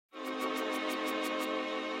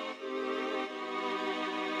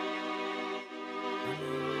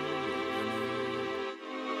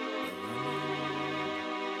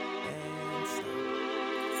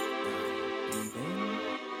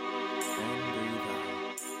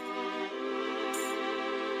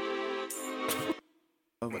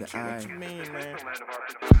the eye. What you mean, man?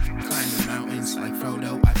 Climbing mountains like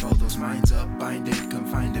Frodo, I fold those minds up, binded,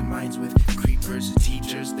 confined in minds with creepers,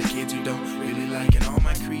 teachers, the kids who don't really like it, all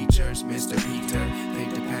my creatures. Mr. Peter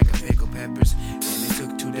picked a pack of pickled peppers, and it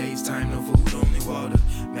took 2 days, time, no food, only water.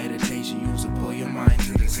 Meditation, use to pull your mind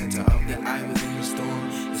to the center of the eye within the storm.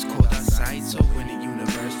 It's cold outside, so when the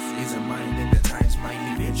universe is a mind, then the times might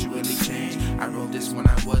eventually change. I wrote this when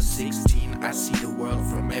I was 16. I see the world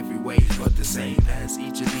from every way, but the same as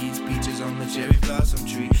each of these peaches on the cherry blossom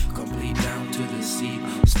tree, complete down to the sea.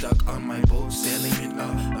 Stuck on my boat, sailing in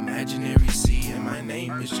a imaginary sea, and my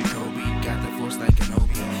name is Jacoby. Got the force like an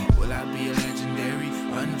opiate. Will I be a legendary,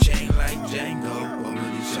 unchained like Django? What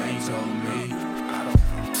will these chains hold me? I don't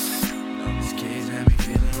know. These kids have me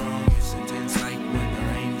feeling wrong. It's intense like when the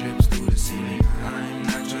rain drips through the ceiling. I'm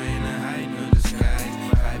not trying to hide no disguise.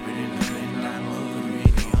 Vibing in the wind, I'm a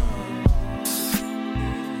chameleon.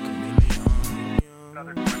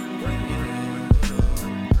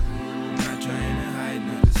 Not trying to hide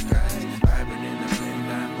no disguise. Vibing in the wind,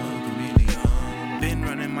 I'm a chameleon. Been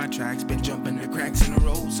running my tracks, been jumping the cracks in the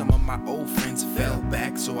road. Some of my old friends fell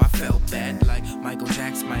back, so I felt bad like Michael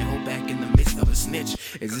Jackson, my whole back in the midst of a snitch.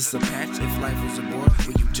 Is this a patch? If life was a bore,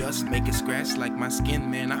 will you just make it scratch like my skin,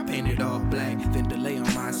 man? I painted all black, then delay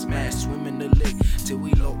on my smash. Swim in the lake till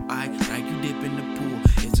we low eye, like you dip in the pool.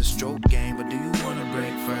 It's a stroke game, but do you wanna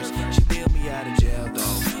break first? She bailed me out of jail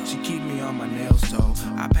though, she keep me on my nails toe.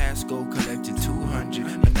 I passed go, collected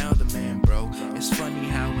 200, but now the man broke. It's funny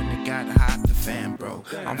how when it got hot, the fan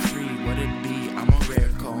broke. I'm free, what it be? I'm a rare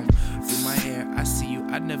comb. Through my hair, I see you,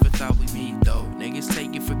 I never thought we'd meet though. Niggas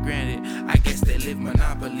take it for granted, I guess they live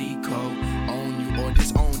Monopoly code. Own you or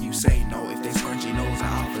disown you, say